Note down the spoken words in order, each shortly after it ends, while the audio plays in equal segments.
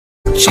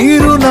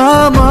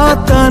చిరునామా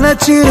తన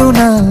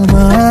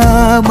చిరునామా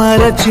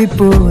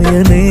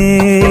మరచిపోయనే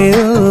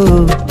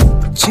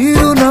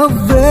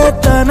చిరునవ్వే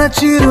తన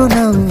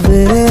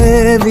చిరునవ్వే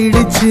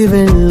విడిచి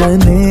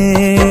వెళ్ళనే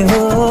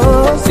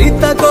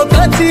సీతకొక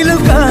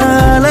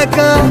చిలుకాలక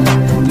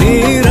నీ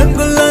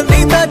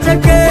రంగులన్నీ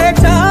దచకే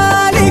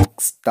చాలి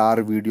స్టార్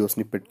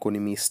వీడియోస్ని పెట్టుకొని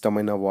మీ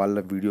ఇష్టమైన వాళ్ళ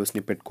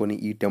వీడియోస్ని పెట్టుకొని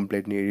ఈ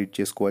టెంప్లెట్ని ఎడిట్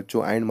చేసుకోవచ్చు.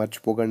 అండ్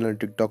మర్చిపోకండి నన్ను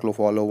టిక్టాక్లో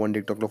ఫాలో అవ్వండి.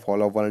 టిక్టాక్లో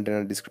ఫాలో అవ్వాలంటే నా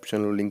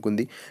డిస్క్రిప్షన్లో లింక్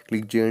ఉంది,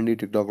 క్లిక్ చేయండి.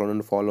 టిక్టాక్లో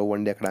నన్ను ఫాలో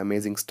అవ్వండి, అక్కడ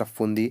అమేజింగ్ స్టఫ్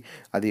ఉంది.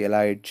 అది ఎలా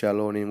ఎడిట్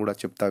చేయాలో నేను కూడా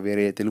చెప్తా.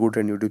 వేరే తెలుగు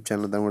ట్రెండ్ యూట్యూబ్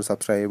ఛానల్ దాన్ని కూడా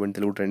సబ్స్క్రైబ్ అవ్వండి,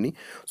 తెలుగు ట్రెండ్ని.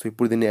 సో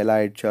ఇప్పుడు దీన్ని ఎలా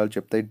ఎడిట్ చేయాలో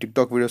చెప్తా. ఈ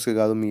టిక్టాక్ వీడియోస్కి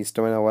కాదు, మీ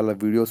ఇష్టమైన వాళ్ళ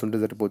వీడియోస్ ఉంటే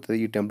సరిపోతుంది.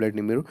 ఈ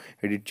టెంప్లెట్ని మీరు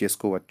ఎడిట్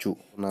చేసుకోవచ్చు.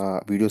 నా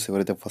వీడియోస్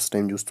ఎవరైతే ఫస్ట్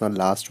టైం చూస్తున్నారో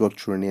లాస్ట్ వరకు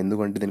చూడండి,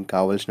 ఎందుకంటే దీనికి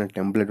కావాల్సిన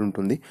టెంప్లెట్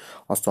ఉంటుంది.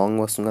 ఆ సాంగ్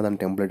వస్తుందా దాని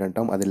టెంప్లెట్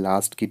అంటాం, అది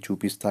లాస్ట్కి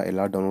చూపిస్తా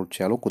ఎలా డౌన్లోడ్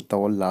చేయాలో. కొత్త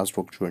వాళ్ళు లాస్ట్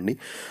వరకు చూడండి.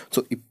 సో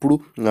ఇప్పుడు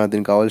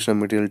దీనికి కావాల్సిన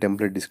మెటీరియల్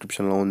టెంప్లెట్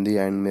డిస్క్రిప్షన్లో ఉంది.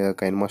 అండ్ మీరు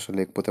కైన్మాస్టర్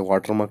లేకపోతే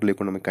వాటర్ మార్క్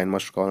లేకుండా మీకు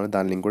కైన్మాస్టర్ కావాలంటే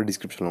దాని లింక్ కూడా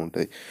డిస్క్రిప్షన్లో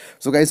ఉంటుంది.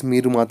 సో గైస్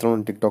మీరు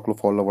మాత్రం టిక్టాక్లో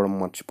ఫాలో అవ్వడం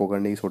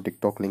మర్చిపోకండి. సో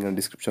టిక్టాక్ లింక్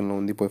డిస్క్రిప్షన్లో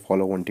ఉంది, పోయి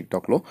ఫాలో అవ్వండి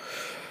టిక్టాక్లో.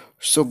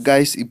 సో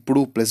గైస్ ఇప్పుడు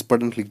ప్లస్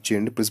బటన్ క్లిక్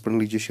చేయండి. ప్లస్ బటన్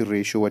క్లిక్ చేసి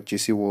రేషియో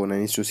వచ్చేసి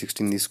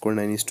 9:16 తీసుకోండి.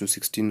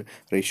 9:16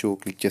 రేషియో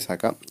క్లిక్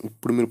చేశాక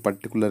ఇప్పుడు మీరు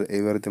పర్టికులర్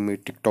ఎవరైతే మీ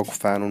టిక్టాక్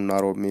ఫ్యాన్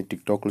ఉన్నారో, మీ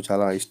టిక్టాక్లో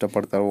చాలా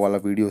ఇష్టపడతారో వాళ్ళ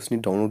వీడియోస్ని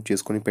డౌన్లోడ్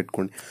చేసుకొని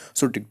పెట్టుకోండి.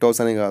 సో టిక్టాక్స్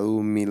అనే కాదు,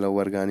 మీ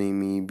లవర్ కానీ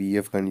మీ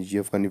బీఎఫ్ కానీ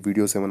జిఎఫ్ కానీ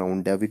వీడియోస్ ఏమైనా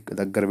ఉంటే అవి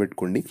దగ్గర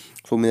పెట్టుకోండి.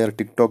 సో మీ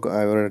దగ్గర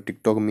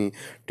ఎవరైనా మీ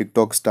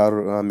టిక్టాక్ స్టార్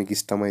మీకు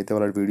ఇష్టమైతే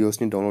వాళ్ళ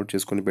వీడియోస్ని డౌన్లోడ్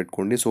చేసుకొని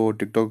పెట్టుకోండి. సో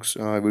టిక్టాక్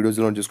వీడియోస్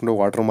డౌన్లోడ్ చేసుకుంటే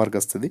వాటర్ మార్క్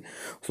వస్తుంది.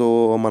 సో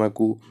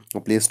మనకు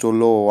ప్లే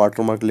స్టోర్లో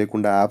వాటర్ మార్క్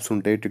లేకుండా యాప్స్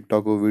ఉంటాయి.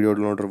 TikTok video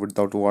downloader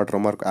without water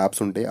mark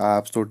apps ఉంటాయి. ఆ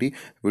యాప్స్ తోటి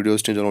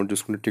వీడియోస్ని డౌన్లోడ్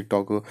చేసుకుంటే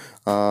టిక్టాక్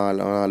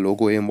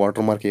లోగో ఏం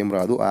వాటర్ మార్క్ ఏం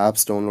రాదు. ఆ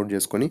యాప్స్ డౌన్లోడ్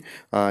చేసుకొని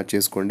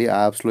చేసుకోండి. ఆ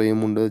యాప్స్లో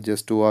ఏముండదు,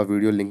 జస్ట్ ఆ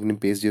వీడియో లింక్ని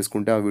పేస్ట్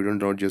చేసుకుంటే ఆ వీడియోని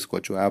డౌన్లోడ్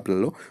చేసుకోవచ్చు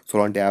యాప్లలో. సో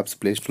అలాంటి యాప్స్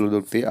ప్లే స్టోర్లో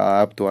దొరుకుతాయి. ఆ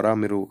యాప్ ద్వారా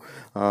మీరు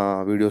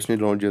వీడియోస్ని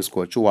డౌన్లోడ్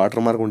చేసుకోవచ్చు.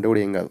 వాటర్ మార్క్ ఉంటే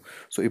కూడా ఏం కాదు.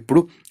 సో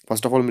ఇప్పుడు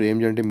ఫస్ట్ ఆఫ్ ఆల్ మీరు ఏం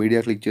చేయాలంటే మీడియా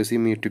క్లిక్ చేసి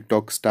మీ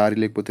టిక్టాక్ స్టారీ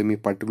లేకపోతే మీ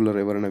పర్టికులర్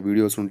ఎవరైనా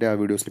వీడియోస్ ఉంటే ఆ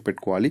వీడియోస్ని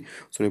పెట్టుకోవాలి.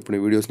 సో ఇప్పుడు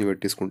నేను వీడియోస్ని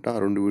పెట్టేసుకుంటా,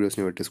 2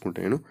 వీడియోస్ని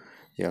పెట్టేసుకుంటాను నేను.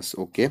 Yes,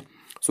 okay.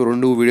 సో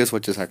 2 వీడియోస్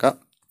వచ్చేసాక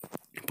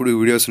ఇప్పుడు ఈ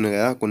వీడియోస్ ఉన్నాయి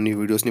కదా, కొన్ని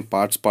వీడియోస్ని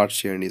పార్ట్స్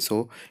చేయండి. సో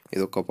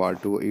ఇదొక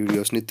పార్ట్, ఈ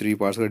వీడియోస్ని 3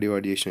 పార్ట్స్గా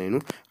డివైడ్ చేసిన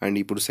నేను. అండ్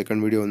ఇప్పుడు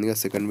సెకండ్ వీడియో ఉంది కదా,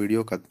 సెకండ్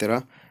వీడియో కత్తెర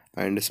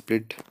అండ్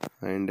స్ప్లిట్.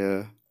 అండ్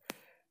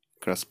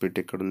ఇక్కడ స్ప్లిట్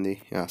ఎక్కడుంది,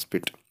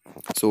 స్ప్లిట్.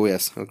 సో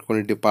ఎస్,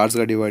 కొన్ని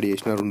పార్ట్స్గా డివైడ్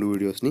చేసిన 2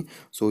 వీడియోస్ని.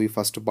 సో ఈ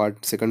ఫస్ట్ పార్ట్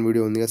సెకండ్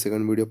వీడియో ఉంది కదా,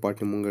 సెకండ్ వీడియో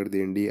పార్ట్ని ముంగడి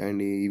తీయండి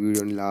అండ్ ఈ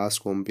వీడియోని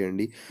లాస్ట్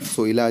పంపించండి. సో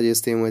ఇలా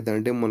చేస్తే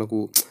ఏమవుతుందంటే మనకు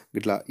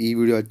ఇట్లా ఈ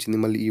వీడియో వచ్చింది,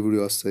 మళ్ళీ ఈ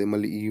వీడియో వస్తుంది,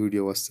 మళ్ళీ ఈ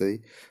వీడియో వస్తుంది,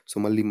 సో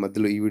మళ్ళీ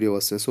మధ్యలో ఈ వీడియో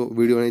వస్తుంది. సో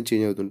వీడియో అనేది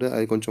చేంజ్ అవుతుంటుంది,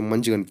 అది కొంచెం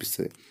మంచిగా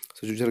అనిపిస్తుంది.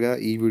 సో చూసారు కదా,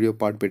 ఈ వీడియో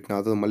పార్ట్ పెట్టిన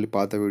తర్వాత మళ్ళీ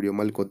పాత వీడియో,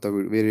 మళ్ళీ కొత్త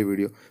వేరే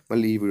వీడియో,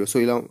 మళ్ళీ ఈ వీడియో. సో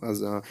ఇలా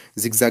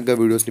జిగ్జాగ్గా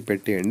వీడియోస్ని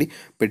పెట్టేయండి.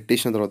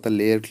 పెట్టేసిన తర్వాత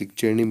లేయర్ క్లిక్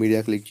చేయండి,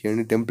 మీడియా క్లిక్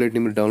చేయండి.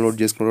 టెంప్లెట్ని మీరు డౌన్లోడ్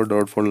చేసుకుంటే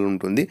డౌన్లోడ్ ఫోన్లో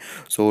ఉంటుంది.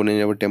 సో నేను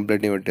ఎవరు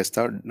టెంప్లెట్ని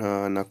పెట్టేస్తా,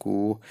 నాకు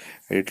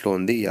ఎడిట్లో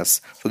ఉంది. ఎస్,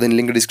 సో దీని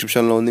లింక్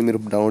డిస్క్రిప్షన్లో ఉంది,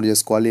 మీరు డౌన్లోడ్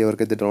చేసుకోవాలి.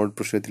 ఎవరికైతే డౌన్లోడ్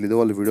ప్రొసీజర్ తెలియదో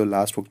వాళ్ళు వీడియో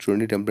లాస్ట్ వరకు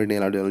చూడండి. టెంప్లెట్ని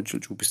ఎలా డౌన్లోడ్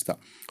చూపిస్తా.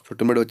 సో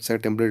టెంప్లెట్ వచ్చేసాక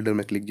టెంప్లెట్ లేయర్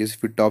మీద క్లిక్ చేసి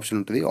ఫిట్ ఆప్షన్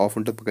ఉంటుంది, ఆఫ్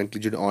ఉంటుంది, పక్కన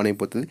క్లిక్ చేసి ఆన్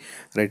అయిపోతుంది,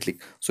 రైట్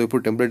క్లిక్. సో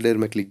ఇప్పుడు టెంప్లెట్ లేయర్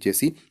మీద క్లిక్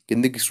చేసి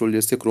కిందకి స్క్రోల్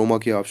చేస్తే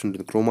క్రోమాకీ ఆప్షన్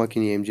ఉంటుంది.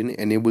 క్రోమాకీని ఏం చేయండి,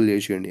 ఎనేబుల్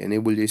చేసేయండి.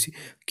 ఎనేబుల్ చేసి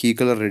కీ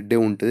కలర్ రెడ్డే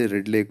ఉంటుంది,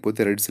 రెడ్ లేకపోతే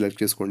రెడ్ సెలెక్ట్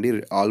చేసుకోండి.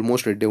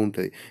 ఆల్మోస్ట్ రెడ్డే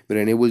ఉంటుంది.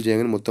 మీరు ఎనేబుల్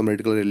చేయగానే మొత్తం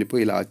రెడ్ కలర్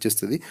వెళ్ళిపోయి ఇలా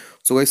వచ్చేస్తుంది.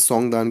 సో గైస్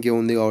సాంగ్ దానికే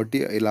ఉంది కాబట్టి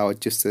ఇలా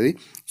వచ్చేస్తుంది.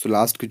 సో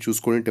లాస్ట్కి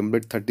చూసుకోండి,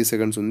 టెంప్లెట్ 30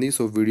 సెకండ్స్ ఉంది.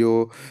 సో వీడియో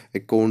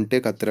ఎక్కువ ఉంటే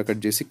కత్తెర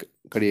కట్ చేసి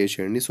కట్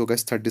చేసేయండి. సో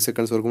గైస్ 30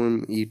 సెకండ్స్ వరకు మనం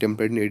ఈ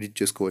టెంప్లెట్ని ఎడిట్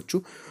చేసుకోవచ్చు.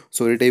 సో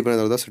ఎడిట్ అయిపోయిన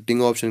తర్వాత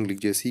సెట్టింగ్ ఆప్షన్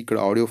క్లిక్ చేసి ఇక్కడ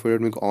ఆడియో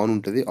ఫైల్ మీకు ఆన్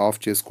ఉంటుంది, ఆఫ్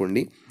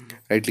చేసుకోండి,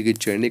 రైట్ క్లిక్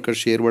ఇచ్చేయండి. ఇక్కడ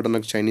షేర్ బటన్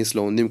నాకు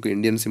చైనీస్లో ఉంది, మీకు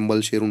ఇండియన్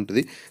సింబల్ షేర్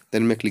ఉంటుంది,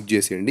 దాని మీద క్లిక్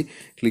చేసేయండి.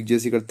 క్లిక్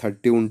చేసి ఇక్కడ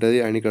 30 ఉంటుంది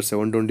అండ్ ఇక్కడ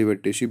 720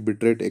 పెట్టేసి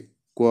బిట్ రేట్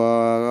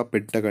ఎక్కువగా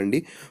పెట్టకండి,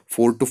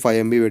 4 to 5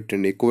 MB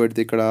పెట్టండి. ఎక్కువ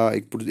పెడితే ఇక్కడ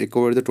ఇప్పుడు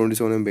ఎక్కువ పెడితే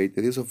 27 MB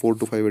అవుతుంది. సో 4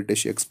 to 5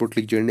 పెట్టేసి ఎక్స్పోర్ట్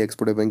క్లిక్ చేయండి.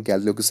 ఎక్స్పోర్ట్ అయిపోయిన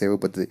గ్యాలరీలోకి సేవ్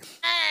అయిపోతుంది.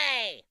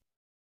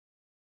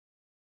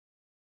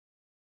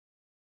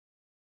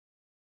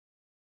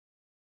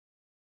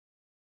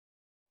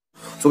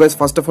 So guys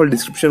first of all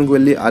డిస్క్రిప్షన్కి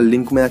వెళ్ళి ఆ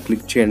లింక్ మీద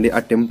క్లిక్ చేయండి, ఆ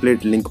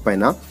టెంప్లెట్ లింక్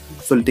పైన.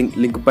 సో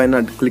లింక్ పైన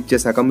క్లిక్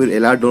చేశాక మీరు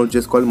ఎలా డౌన్లోడ్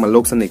చేసుకోవాలి మళ్ళీ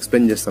ఒకసారి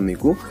ఎక్స్ప్లెయిన్ చేస్తాను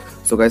మీకు.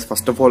 So guys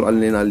first of all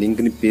నేను ఆ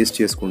లింక్ని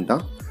పేస్ట్ చేసుకుంటా.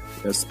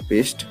 Yes,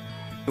 paste.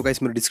 సో గైస్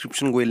మీరు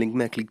డిస్క్రిప్షన్కి పోయే లింక్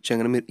మీద క్లిక్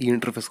చేయగానే మీరు ఈ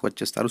ఇంటర్ఫేస్కి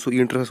వచ్చేస్తారు. సో ఈ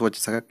ఇంటర్ఫేస్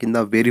వచ్చేసాక కింద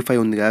వెరిఫై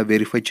ఉంది కదా,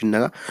 వెరిఫై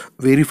చిన్నగా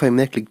వెరిఫై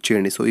మీద క్లిక్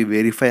చేయండి. సో ఈ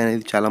వెరిఫై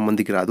అనేది చాలా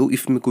మందికి రాదు.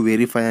 ఇఫ్ మీకు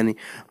వెరిఫై అని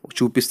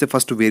చూపిస్తే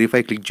ఫస్ట్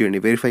వెరిఫై క్లిక్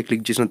చేయండి. వెరిఫై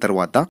క్లిక్ చేసిన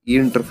తర్వాత ఈ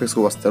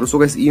ఇంటర్ఫేస్కి వస్తారు. సో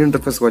గైస్ ఈ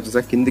ఇంటర్ఫేస్కి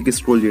వచ్చేసాక కిందికి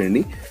స్క్రోల్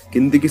చేయండి.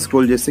 కిందికి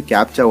స్క్రోల్ చేస్తే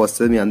క్యాప్చా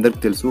వస్తుంది, మీ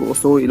అందరికి తెలుసు.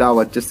 సో ఇలా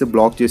వచ్చేస్తే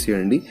బ్లాక్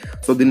చేసేయండి.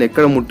 సో దీన్ని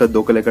ఎక్కడ ముట్టద్దు,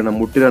 ఒకళ్ళు ఎక్కడ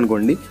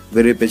ముట్టిరనుకోండి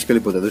వేరే పేజ్కి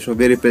వెళ్ళిపోతుంది. సో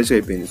వేరే పేజ్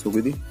అయిపోయింది. సో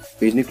ఇది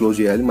పేజ్ని క్లోజ్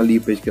చేయాలి, మళ్ళీ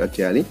ఈ పేజ్కి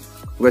వచ్చేయాలి.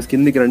 ఒక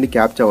కిందికి రండి,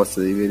 క్యాప్చా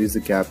వస్తుంది. Where is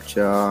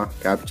captcha,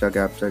 captcha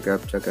captcha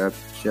captcha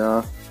captcha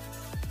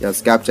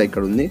captcha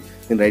ఇక్కడ ఉంది,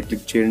 నేను రైట్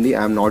క్లిక్ చేయండి.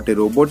 I'm not a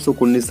robot. So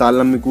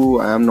కొన్నిసార్లు మీకు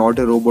ఐఎమ్ నాట్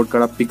ఏ రోబోట్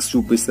కాడ పిక్స్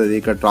చూపిస్తుంది,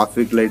 ఇక్కడ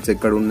ట్రాఫిక్ లైట్స్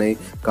ఎక్కడ ఉన్నాయి,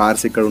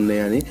 కార్స్ ఎక్కడ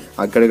ఉన్నాయి అని.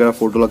 అక్కడక్కడ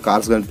ఫోటోలో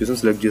కార్స్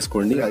కనిపిస్తుంది, సెలెక్ట్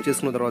చేసుకోండి. అది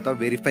చేసుకున్న తర్వాత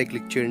వెరిఫై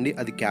క్లిక్ చేయండి,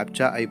 అది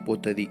క్యాప్చా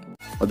అయిపోతుంది.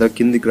 అదే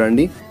కిందికి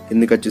రండి,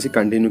 కిందికి వచ్చేసి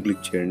కంటిన్యూ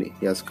క్లిక్ చేయండి.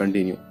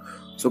 Continue.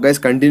 So guys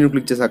continue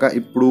click చేశాక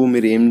ఇప్పుడు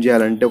మీరు ఏం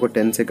చేయాలంటే ఒక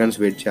 10 seconds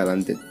వెయిట్ చేయాలి,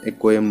 అంతే,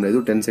 ఎక్కువ ఏం లేదు.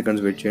 10 seconds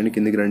వెయిట్ చేయండి,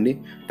 కిందికి రండి,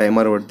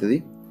 టైమర్ పడుతుంది.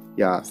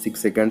 6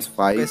 seconds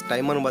 5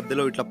 టైమర్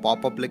మధ్యలో ఇట్లా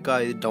పాపప్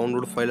లెక్క ఇది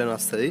డౌన్లోడ్ ఫైల్ అని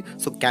వస్తుంది.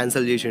 సో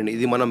క్యాన్సిల్ చేసేయండి,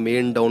 ఇది మన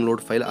మెయిన్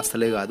డౌన్లోడ్ ఫైల్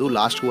అసలే కాదు,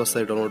 లాస్ట్కి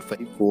వస్తుంది డౌన్లోడ్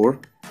ఫైల్. 4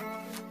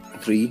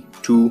 3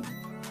 2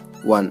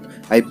 1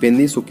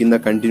 అయిపోయింది. సో కింద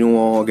కంటిన్యూ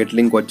గెట్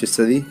లింక్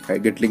వచ్చేస్తుంది,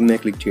 గెట్ లింక్ మీద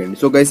క్లిక్ చేయండి.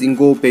 సో గైస్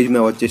ఇంకో పేజ్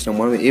మీద వచ్చేసినాం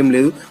మనం, ఏం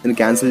లేదు, నేను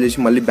క్యాన్సిల్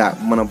చేసి మళ్ళీ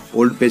మన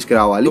ఓల్డ్ పేజ్కి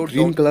రావాలి.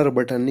 గ్రీన్ కలర్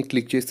బటన్ని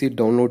క్లిక్ చేసి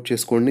డౌన్లోడ్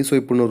చేసుకోండి. సో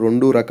ఇప్పుడు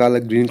 2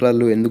 రకాల గ్రీన్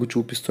కలర్లు ఎందుకు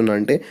చూపిస్తున్నా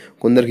అంటే,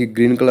 కొందరికి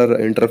గ్రీన్ కలర్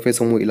ఇంటర్ఫేస్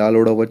ఇలా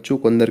లోడ్ అవ్వచ్చు,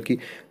 కొందరికి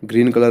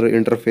గ్రీన్ కలర్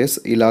ఇంటర్ఫేస్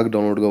ఇలా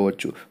డౌన్లోడ్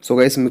కావచ్చు. సో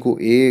గైస్ మీకు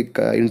ఏ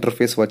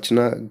ఇంటర్ఫేస్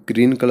వచ్చినా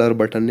గ్రీన్ కలర్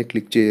బటన్ని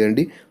క్లిక్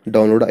చేయండి,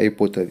 డౌన్లోడ్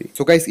అయిపోతుంది.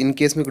 సో గైస్ ఇన్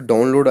కేస్ మీకు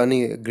డౌన్లోడ్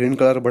అని గ్రీన్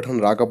కలర్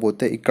బటన్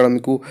రాకపోతే ఇక్కడ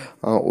మీకు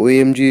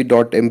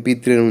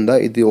omg.mp3 ఉందా,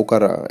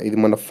 ఇది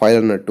మన ఫైల్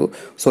అన్నట్టు.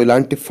 సో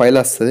ఇలాంటి ఫైల్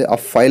వస్తుంది, ఆ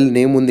ఫైల్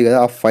నేమ్ ఉంది కదా,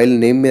 ఆ ఫైల్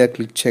నేమ్ మీద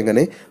క్లిక్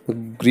చేయగానే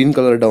గ్రీన్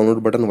కలర్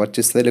డౌన్లోడ్ బటన్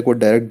వచ్చేస్తుంది,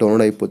 లేకపోతే డైరెక్ట్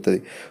డౌన్లోడ్ అయిపోతుంది.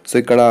 సో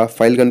ఇక్కడ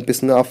ఫైల్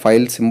కనిపిస్తుంది, ఆ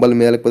ఫైల్ సింబల్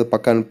మీద లేకపోతే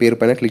పక్కన పేరు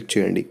పైన క్లిక్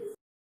చేయండి.